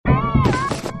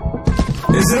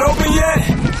Is it open yet?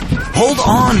 Hold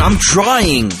on, I'm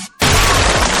trying.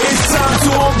 It's time to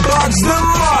unbox the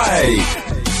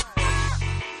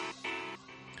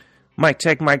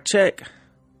mic. Mic check.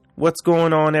 What's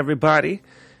going on, everybody?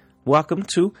 Welcome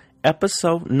to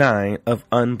episode 9 of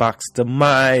Unbox the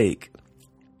Mic.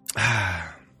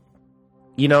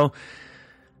 You know,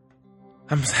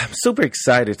 I'm super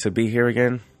excited to be here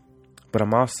again, but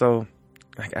I'm also,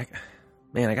 I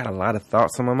got a lot of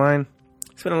thoughts on my mind.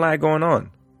 It's been a lot going on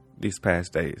these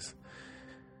past days,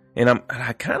 and I'm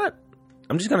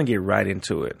just gonna get right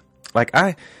into it. Like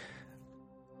I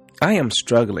am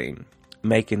struggling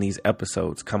making these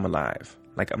episodes come alive.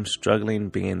 Like I'm struggling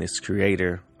being this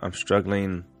creator. I'm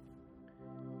struggling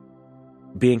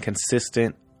being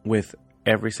consistent with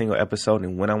every single episode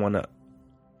and when I want to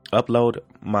upload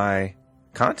my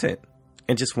content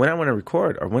and just when I want to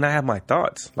record or when I have my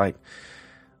thoughts. Like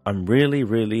I'm really,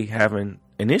 really having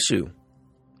an issue.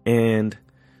 And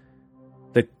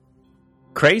the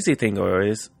crazy thing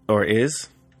is,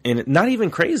 and not even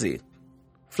crazy,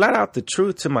 flat out the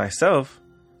truth to myself,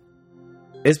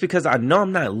 is because I know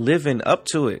I'm not living up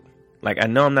to it. Like I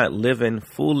know I'm not living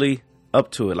fully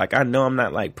up to it. Like I know I'm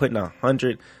not like putting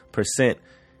 100%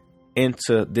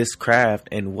 into this craft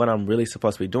and what I'm really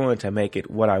supposed to be doing to make it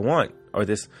what I want, or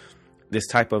this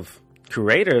type of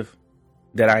creative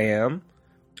that I am.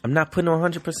 I'm not putting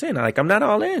 100%. Like I'm not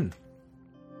all in.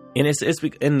 And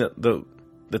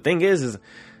the thing is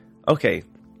okay.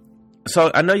 So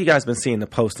I know you guys been seeing the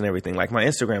post and everything, like my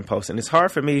Instagram post, and it's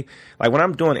hard for me. Like when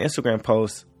I'm doing Instagram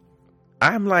posts,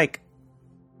 I'm like,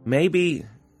 maybe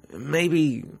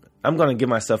I'm going to give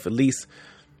myself at least,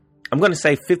 I'm going to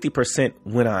say 50%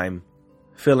 when I'm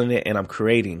feeling it and I'm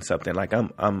creating something. Like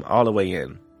I'm all the way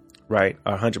in, right?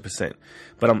 100%.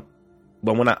 But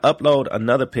when I upload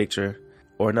another picture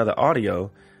or another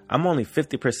audio, I'm only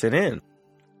 50% in.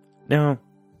 Now,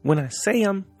 when I say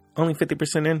I'm only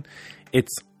 50% in,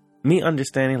 it's me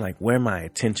understanding like where my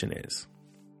attention is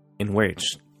and where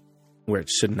it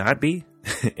should not be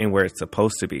and where it's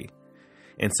supposed to be.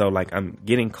 And so like I'm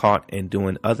getting caught in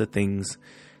doing other things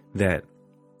that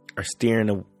are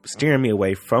steering me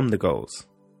away from the goals,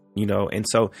 you know? And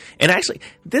so, and actually,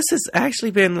 this has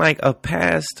been a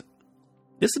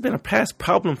past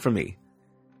problem for me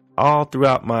all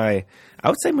throughout I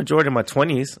would say majority of my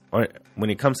 20s, or when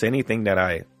it comes to anything that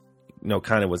I,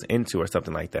 kind of was into or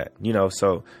something like that,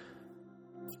 so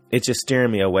it's just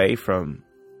steering me away from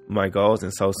my goals.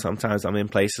 And so sometimes I'm in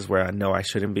places where I know I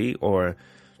shouldn't be, or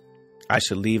I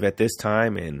should leave at this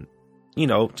time and,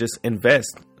 just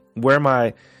invest where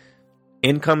my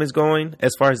income is going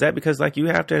as far as that, because like you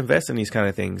have to invest in these kind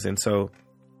of things. And so,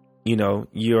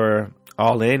 your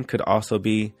all in could also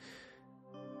be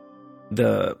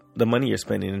the money you're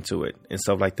spending into it and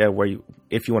stuff like that, where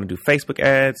if you want to do Facebook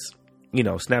ads,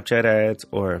 Snapchat ads,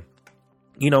 or,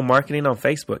 marketing on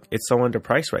Facebook, it's so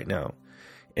underpriced right now.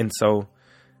 And so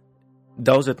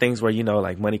those are things where,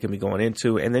 like money can be going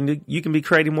into, and then you can be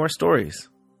creating more stories.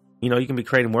 You can be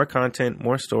creating more content,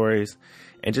 more stories,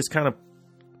 and just kind of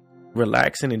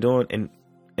relaxing and doing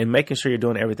and making sure you're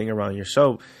doing everything around your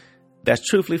show that's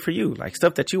truthfully for you, like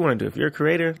stuff that you want to do. If you're a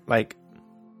creator, like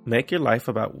make your life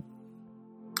about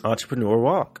entrepreneur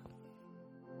walk.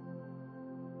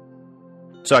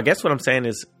 So I guess what I'm saying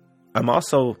is I'm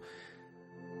also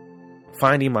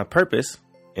finding my purpose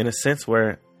in a sense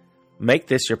where make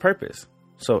this your purpose.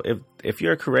 So if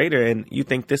you're a creator and you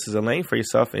think this is a lane for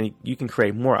yourself and you can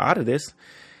create more out of this,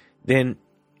 then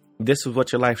this is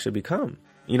what your life should become.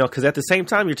 Because at the same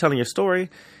time you're telling your story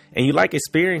and you like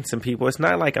experiencing people. It's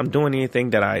not like I'm doing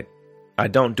anything that I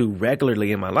don't do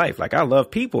regularly in my life. Like I love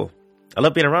people. I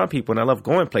love being around people and I love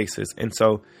going places. And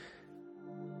so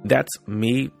that's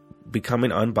me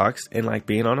becoming unboxed and like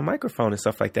being on a microphone and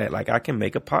stuff like that. Like I can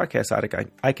make a podcast out of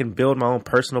it. I can build my own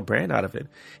personal brand out of it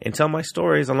and tell my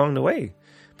stories along the way,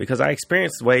 because I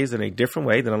experienced ways in a different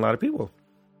way than a lot of people.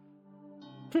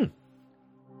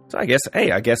 So I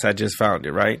guess I just found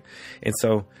it, right? And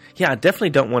so, yeah, I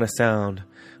definitely don't want to sound,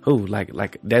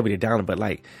 like Debbie the Downer, but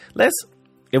like,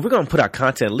 if we're going to put out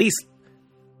content, at least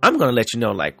I'm going to let you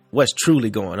know like what's truly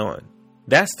going on.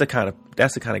 That's the kind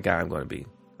of guy I'm going to be.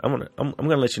 I'm going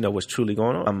to let you know what's truly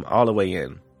going on. I'm all the way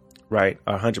in, right?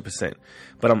 100%.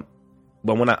 But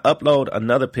when I upload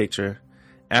another picture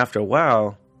after a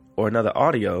while or another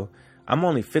audio, I'm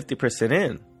only 50%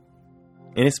 in.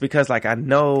 And it's because like I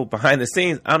know behind the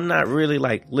scenes, I'm not really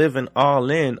like living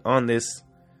all in on this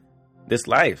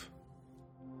life.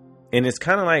 And it's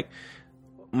kind of like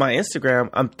my Instagram,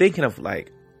 I'm thinking of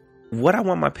like what I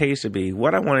want my page to be,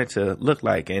 what I want it to look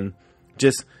like, and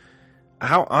just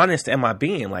how honest am I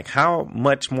being? Like, how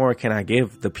much more can I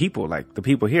give the people? Like, the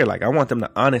people here, like, I want them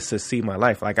to honestly see my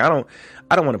life. Like, I don't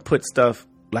want to put stuff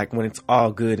like when it's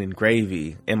all good and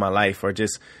gravy in my life, or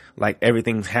just like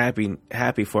everything's happy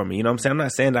for me. You know what I'm saying? I'm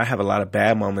not saying that I have a lot of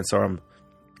bad moments, or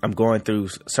I'm going through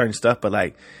certain stuff, but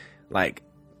like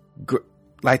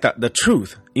the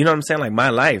truth, you know what I'm saying? Like my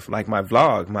life, like my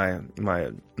vlog,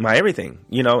 my everything,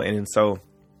 you know? And so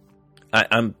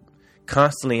I'm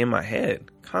constantly in my head,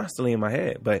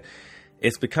 but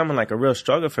it's becoming like a real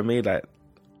struggle for me that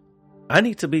I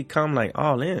need to become like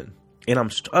all in, and I'm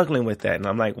struggling with that. And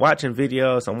I'm like watching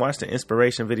videos, I'm watching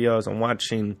inspiration videos, I'm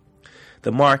watching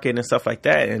the market and stuff like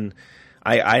that. And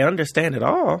I understand it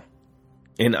all.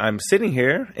 And I'm sitting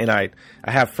here and I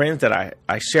have friends that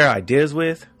I share ideas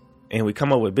with, and we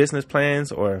come up with business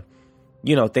plans, or,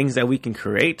 you know, things that we can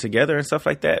create together and stuff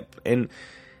like that. And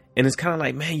it's kind of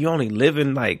like, man, you're only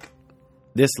living like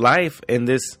this life and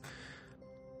this,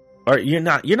 or you're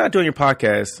not doing your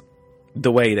podcast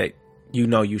the way that you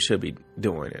know you should be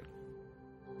doing it.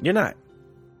 You're not.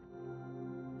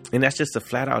 And that's just a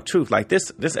flat out truth. Like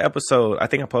this episode, I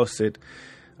think I posted,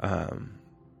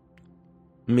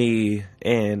 me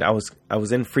and I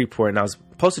was in Freeport, and I was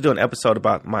supposed to do an episode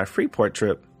about my Freeport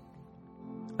trip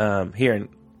here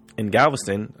in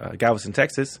Galveston,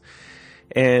 Texas,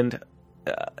 and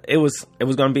it was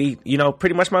going to be, you know,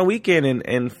 pretty much my weekend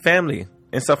and family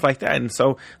and stuff like that. And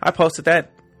so I posted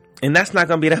that, and that's not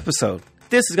going to be an episode.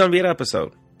 This is going to be an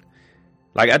episode.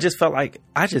 Like, I just felt like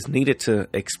I just needed to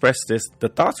express this. The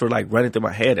thoughts were like running through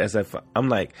my head as if I'm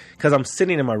like, because I'm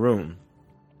sitting in my room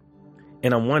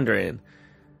and I'm wondering,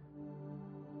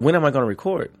 when am I going to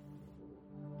record?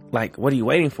 Like, what are you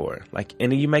waiting for? Like,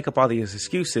 and then you make up all these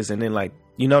excuses, and then like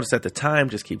you notice that the time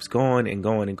just keeps going and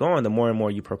going and going. The more and more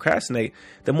you procrastinate,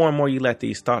 the more and more you let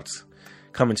these thoughts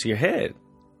come into your head,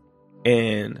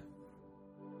 and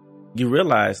you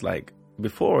realize, like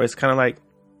before, it's kind of like,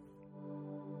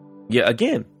 yeah,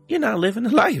 again, you're not living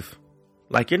the life.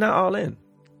 Like, you're not all in,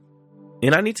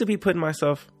 and I need to be putting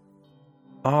myself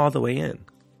all the way in,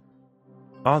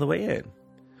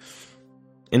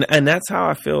 and that's how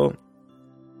I feel.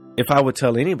 If I would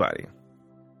tell anybody,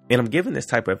 and I'm giving this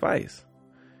type of advice,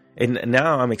 and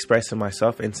now I'm expressing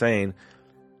myself and saying,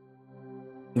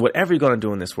 whatever you're going to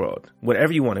do in this world,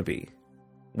 whatever you want to be,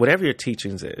 whatever your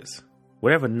teachings is,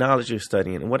 whatever knowledge you're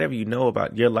studying, and whatever you know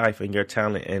about your life and your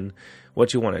talent and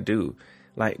what you want to do,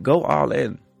 like, go all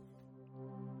in.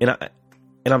 And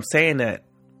I'm saying that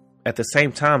at the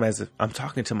same time as I'm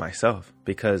talking to myself,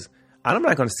 because I'm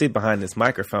not going to sit behind this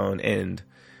microphone and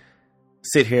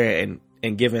sit here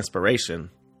and give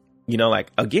inspiration. You know,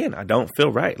 like, again, I don't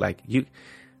feel right. Like,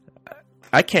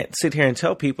 I can't sit here and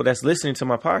tell people that's listening to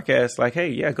my podcast, like, hey,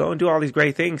 yeah, go and do all these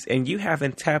great things, and you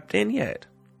haven't tapped in yet.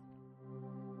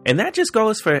 And that just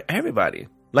goes for everybody.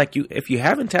 Like, if you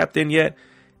haven't tapped in yet,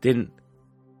 then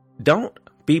don't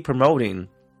be promoting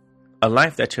a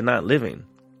life that you're not living.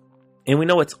 And we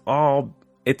know it's all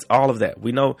of that.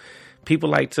 We know people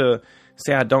like to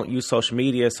say, I don't use social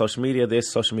media this,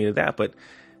 social media that, but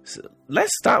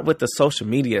let's stop with the social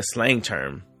media slang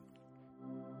term.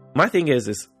 My thing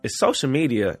is social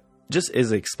media just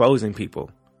is exposing people.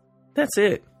 That's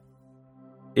it.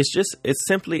 It's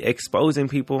simply exposing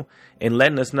people and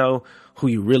letting us know who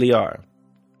you really are.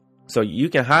 So you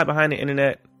can hide behind the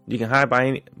internet. You can hide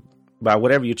by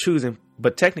whatever you're choosing,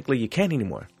 but technically you can't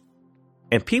anymore.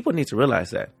 And people need to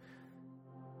realize that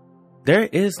there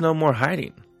is no more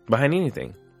hiding behind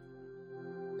anything.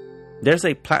 There's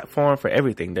a platform for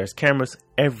everything. There's cameras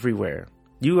everywhere.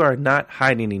 You are not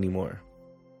hiding anymore.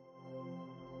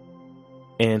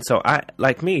 And so I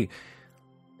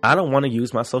don't want to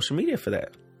use my social media for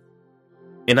that.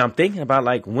 And I'm thinking about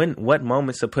like what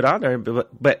moments to put out there,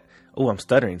 but I'm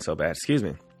stuttering so bad. Excuse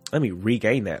me. Let me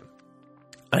regain that.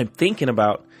 I'm thinking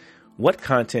about what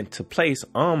content to place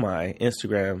on my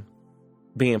Instagram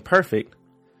being perfect,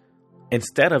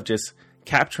 instead of just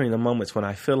capturing the moments when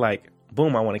I feel like,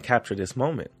 boom, I want to capture this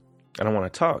moment and I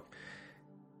want to talk.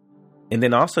 And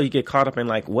then also you get caught up in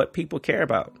like what people care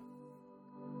about.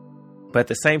 But at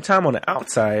the same time, on the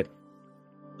outside,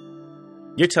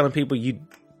 you're telling people you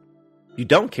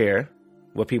don't care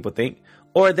what people think,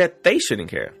 or that they shouldn't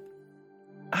care.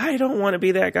 I don't want to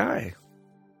be that guy.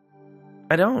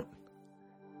 I don't.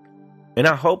 And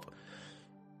I hope,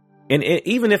 and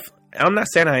even if, I'm not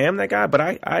saying I am that guy, but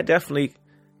I definitely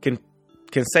can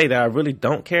say that I really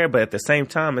don't care. But at the same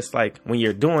time, it's like when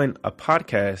you're doing a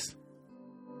podcast,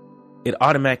 it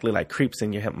automatically like creeps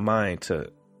in your mind to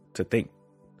think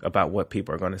about what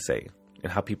people are going to say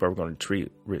and how people are going to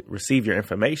receive your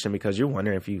information because you're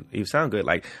wondering if you sound good.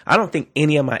 Like, I don't think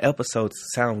any of my episodes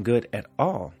sound good at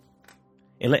all.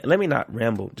 And let me not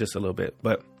ramble just a little bit,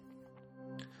 but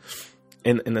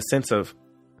in the sense of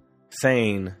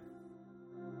saying,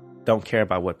 don't care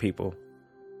about what people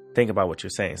think about what you're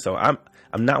saying. So I'm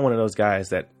not one of those guys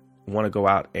that want to go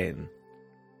out and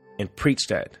preach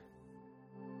that.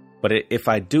 But if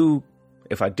I do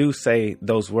say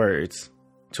those words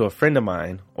to a friend of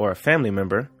mine or a family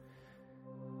member,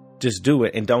 just do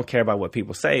it and don't care about what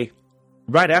people say.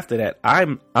 Right after that,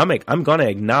 I'm going to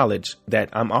acknowledge that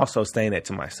I'm also saying that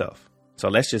to myself. So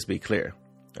let's just be clear.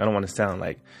 I don't want to sound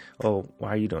like, oh, why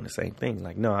are you doing the same thing?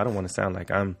 Like, no, I don't want to sound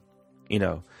like I'm,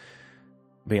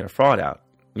 being a fraud out,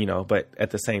 but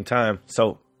at the same time.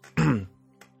 So when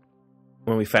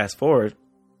we fast forward,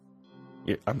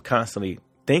 I'm constantly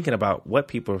thinking about what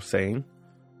people are saying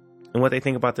and what they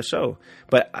think about the show.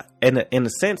 But in a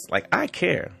sense, like, I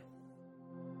care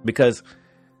because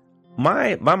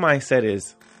my mindset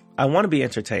is I want to be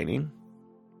entertaining.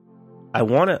 I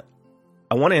want to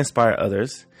inspire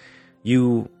others.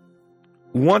 You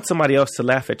want somebody else to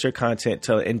laugh at your content,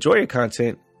 to enjoy your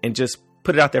content, and just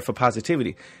put it out there for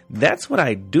positivity. That's what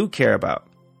I do care about.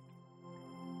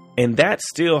 And that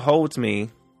still holds me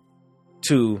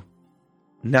to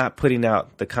not putting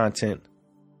out the content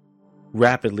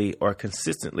rapidly or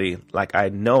consistently like I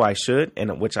know I should,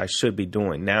 and which I should be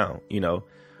doing now,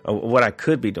 or what I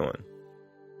could be doing.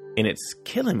 And it's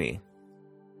killing me.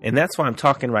 And that's why I'm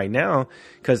talking right now,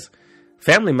 because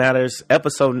Family Matters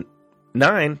episode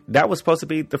 9, that was supposed to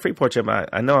be the Freeport trip.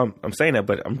 I know I'm saying that,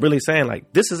 but I'm really saying,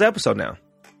 like, this is episode now.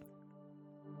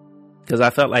 Because I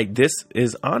felt like this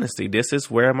is honesty. This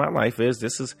is where my life is.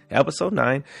 This is episode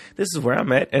 9. This is where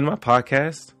I'm at in my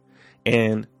podcast.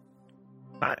 And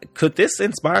could this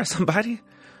inspire somebody?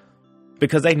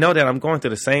 Because they know that I'm going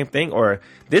through the same thing, or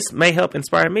this may help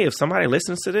inspire me. If somebody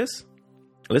listens to this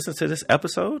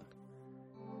episode,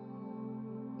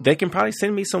 they can probably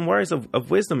send me some words of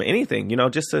wisdom, anything,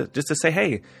 just to say,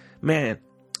 hey, man,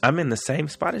 I'm in the same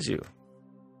spot as you.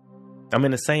 I'm in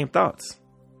the same thoughts.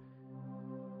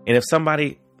 And if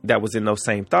somebody that was in those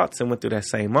same thoughts and went through that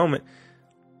same moment,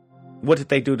 what did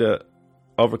they do to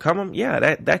overcome them?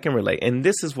 Yeah, that can relate. And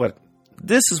this is what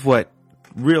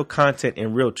real content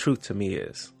and real truth to me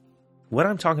is. What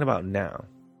I'm talking about now.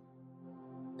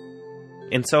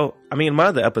 And so, my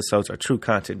other episodes are true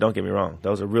content. Don't get me wrong.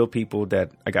 Those are real people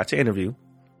that I got to interview.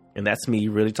 And that's me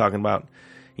really talking about,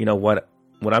 what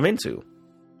I'm into.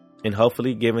 And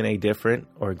hopefully giving a different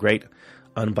or great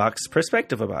unboxed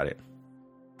perspective about it.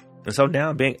 And so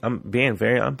now I'm being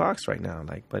very unboxed right now.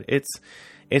 Like, but it's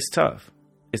tough.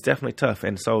 It's definitely tough.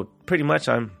 And so pretty much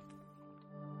I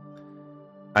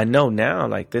know now,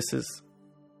 like, that's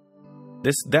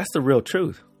the real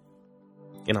truth.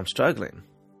 And I'm struggling.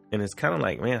 And it's kind of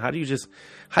like, man, how do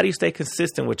you stay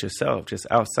consistent with yourself just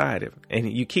outside of, and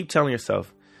you keep telling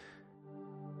yourself,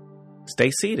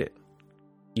 stay seated.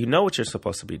 You know what you're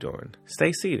supposed to be doing.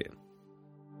 Stay seated.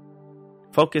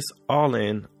 Focus all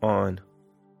in on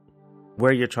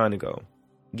where you're trying to go.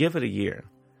 Give it a year.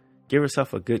 Give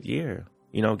yourself a good year.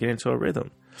 Get into a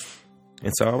rhythm.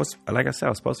 And so I was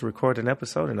supposed to record an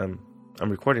episode, and I'm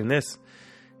recording this,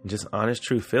 just honest,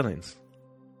 true feelings.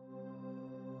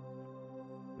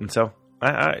 And so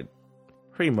I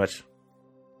pretty much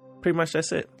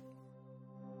that's it.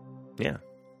 Yeah.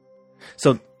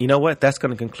 So you know what? That's going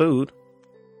to conclude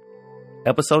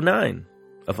episode 9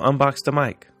 of Unbox the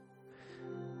Mic.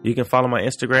 You can follow my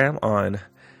Instagram on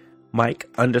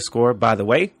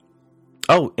Mike_by_the_way.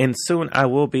 Oh, and soon I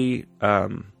will be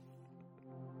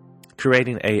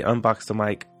creating a Unbox the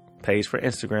Mic page for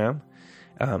Instagram,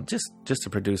 just to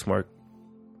produce more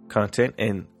content.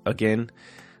 And again,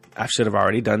 I should have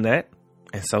already done that.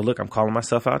 And so, look, I'm calling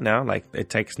myself out now. Like, it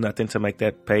takes nothing to make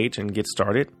that page and get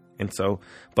started. And so,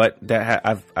 but that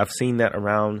I've seen that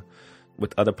around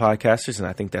with other podcasters, and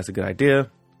I think that's a good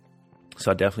idea.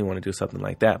 So I definitely want to do something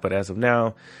like that. But as of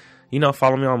now,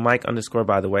 follow me on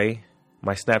Mike_by_the_way.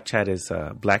 My Snapchat is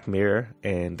Black Mirror,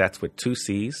 and that's with 2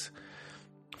 C's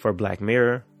for Black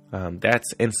Mirror.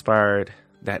 That's inspired.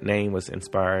 That name was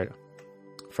inspired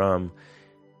from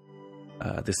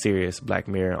the series Black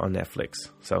Mirror on Netflix.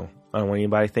 So I don't want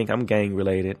anybody to think I'm gang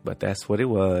related, but that's what it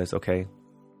was. Okay.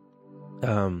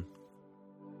 Yeah.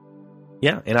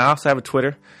 And I also have a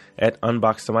Twitter at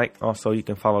Unbox the Mic. Also, you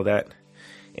can follow that.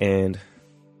 And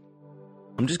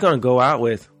I'm just going to go out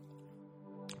with,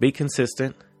 be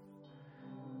consistent,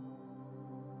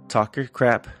 talk your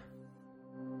crap,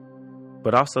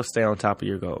 but also stay on top of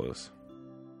your goals.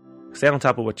 Stay on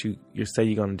top of what you say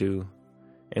you're going to do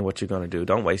and what you're going to do.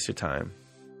 Don't waste your time.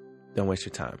 Don't waste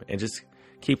your time, and just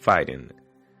keep fighting.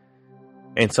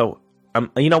 And so,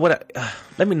 you know what?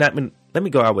 Let me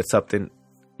go out with something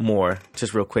more,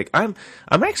 just real quick. I'm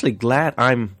actually glad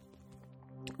I'm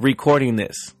recording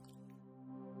this,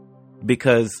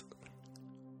 because,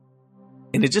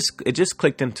 and it just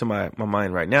clicked into my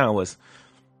mind right now, was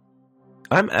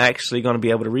I'm actually going to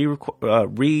be able to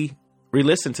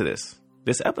re-listen to this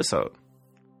episode.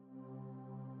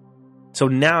 So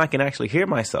now I can actually hear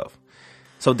myself.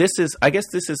 So I guess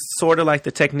this is sort of like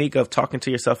the technique of talking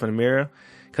to yourself in the mirror,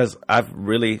 because I've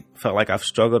really felt like I've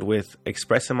struggled with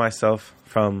expressing myself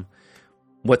from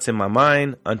what's in my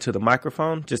mind onto the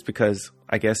microphone, just because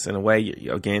I guess in a way,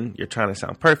 you're trying to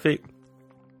sound perfect.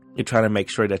 You're trying to make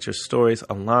sure that your stories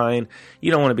align.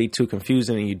 You don't want to be too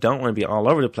confusing, and you don't want to be all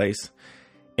over the place.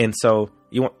 And so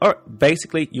you want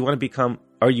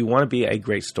to be a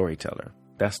great storyteller.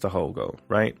 That's the whole goal,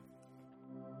 right?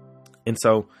 And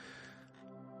so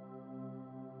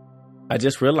I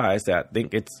just realized that I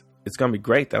think it's going to be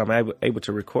great that I'm able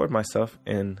to record myself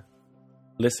and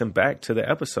listen back to the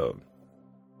episode.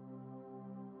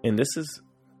 And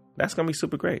that's going to be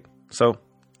super great. So,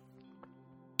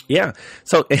 yeah.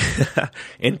 So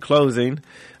in closing,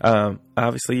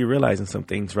 obviously you're realizing some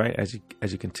things, right? As you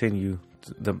continue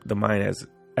the mind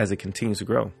as it continues to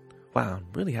grow. Wow, I'm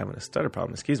really having a stutter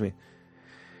problem. Excuse me.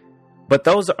 But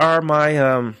those are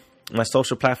my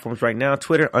social platforms right now.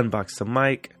 Twitter, Unbox the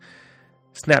Mic.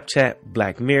 Snapchat,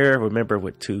 Black Mirror, remember,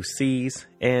 with 2 C's.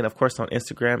 And of course on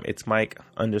Instagram, it's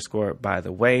Mike_by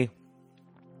the way.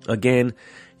 Again,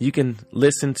 you can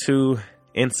listen to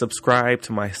and subscribe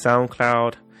to my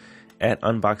SoundCloud at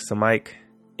Unbox the Mic,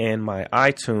 and my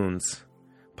iTunes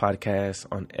podcast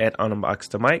at Unbox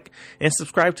the Mic, and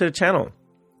subscribe to the channel.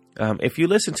 If you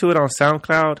listen to it on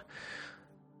SoundCloud,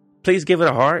 please give it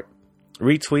a heart,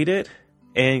 retweet it,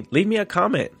 and leave me a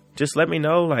comment. Just let me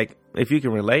know, like, if you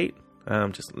can relate.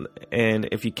 And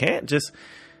if you can't, just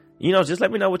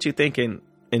let me know what you think in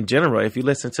general. If you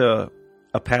listen to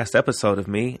a past episode of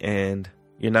me and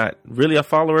you're not really a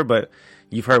follower, but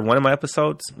you've heard one of my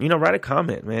episodes, write a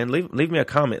comment, man. Leave me a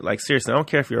comment. Like, seriously, I don't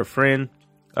care if you're a friend,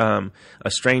 a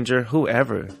stranger,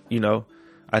 whoever,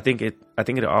 I think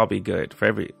it'll all be good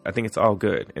I think it's all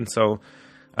good. And so,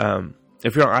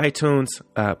 if you're on iTunes,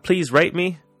 please rate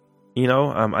me. I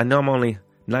know I'm only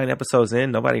 9 episodes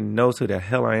in. Nobody knows who the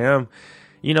hell I am,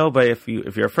 but if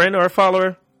you're a friend or a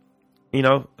follower,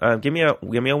 give me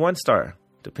a 1 star,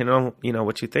 depending on,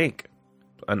 what you think,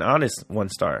 an honest 1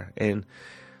 star. And,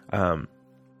 I'm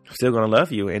still going to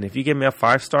love you. And if you give me a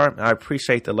 5 star, I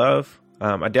appreciate the love.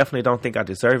 I definitely don't think I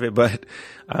deserve it, but,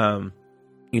 I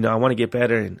want to get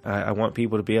better, and I want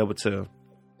people to be able to,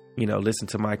 listen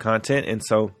to my content. And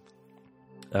so,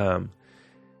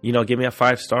 give me a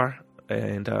 5 star.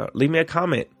 And leave me a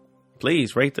comment.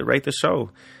 Please rate the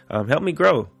show. Help me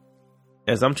grow,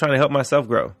 as I'm trying to help myself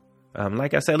grow.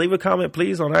 Like I said, leave a comment,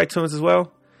 please, on iTunes as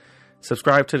well.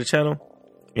 Subscribe to the channel.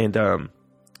 And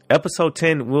episode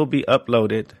 10 will be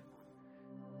uploaded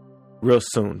real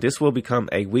soon. This will become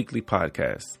a weekly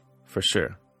podcast for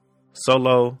sure.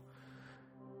 Solo,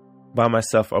 by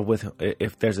myself, or with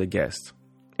if there's a guest.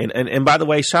 And by the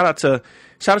way, shout out to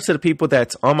the people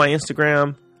that's on my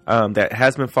Instagram. That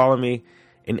has been following me,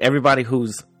 and everybody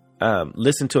who's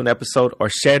listened to an episode or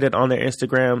shared it on their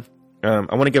Instagram.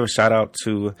 I want to give a shout out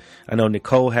to, I know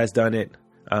Nicole has done it.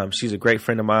 She's a great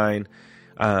friend of mine.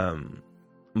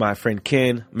 My friend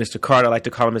Ken, Mr. Carter, I like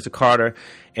to call him Mr. Carter.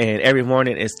 And every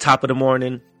morning is top of the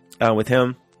morning with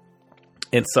him.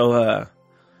 And so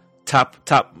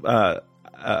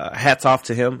hats off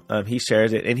to him. He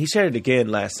shared it, and he shared it again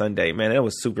last Sunday. Man, it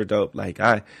was super dope. Like,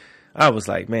 I was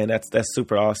like, man, that's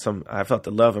super awesome. I felt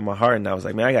the love in my heart, and I was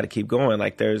like, man, I got to keep going.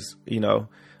 Like, there's real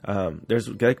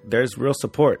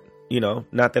support,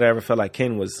 not that I ever felt like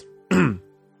Ken was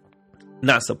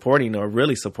not supporting or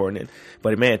really supporting it,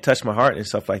 but man, it touched my heart and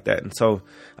stuff like that. And so,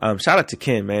 shout out to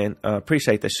Ken, man.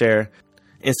 Appreciate the share.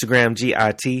 Instagram,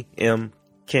 GITM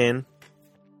Ken.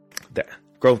 The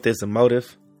growth is the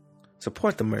motive.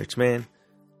 Support the merch, man.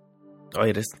 Oh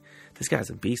yeah, this guy's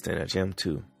a beast in the gym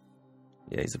too.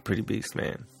 Yeah, he's a pretty beast,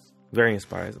 man. Very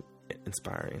inspiring.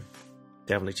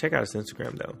 Definitely check out his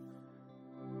Instagram, though.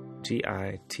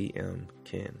 GITM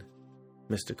Ken.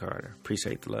 Mr. Carter.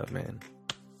 Appreciate the love, man.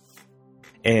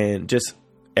 And just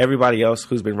everybody else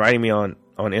who's been writing me on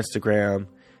Instagram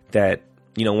that,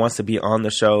 wants to be on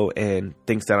the show and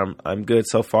thinks that I'm good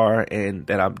so far and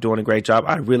that I'm doing a great job.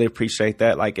 I really appreciate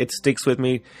that. Like, it sticks with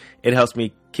me. It helps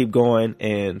me keep going.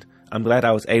 And I'm glad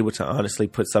I was able to honestly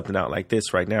put something out like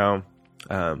this right now.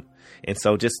 And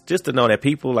so just to know that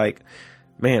people, like,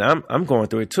 man, I'm going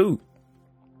through it too.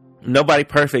 nobody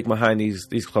perfect behind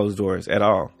these closed doors at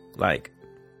all. Like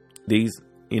these,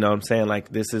 you know what I'm saying? Like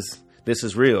this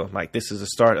is real. Like this is the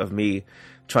start of me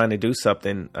trying to do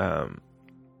something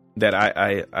that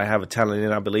I have a talent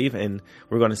in, I believe, and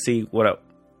we're going to see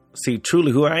see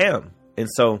truly who I am. And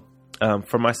so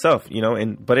for myself, you know,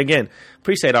 but again,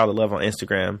 appreciate all the love on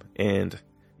Instagram and,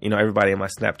 you know, everybody in my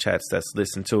Snapchats that's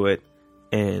listened to it.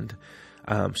 And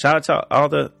shout out to all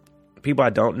the people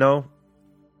I don't know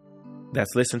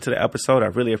that's listened to the episode. I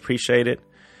really appreciate it.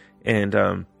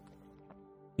 And,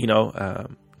 you know,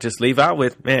 just leave out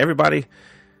with, man, everybody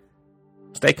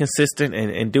stay consistent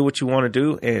and do what you want to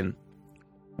do and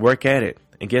work at it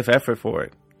and give effort for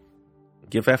it.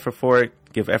 Give effort for it.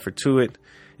 Give effort to it.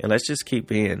 And let's just keep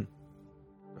being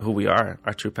who we are,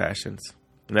 our true passions.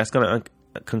 And that's going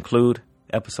to conclude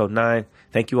episode 9.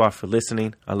 Thank you all for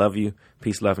listening. I love you.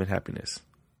 Peace, love, and happiness.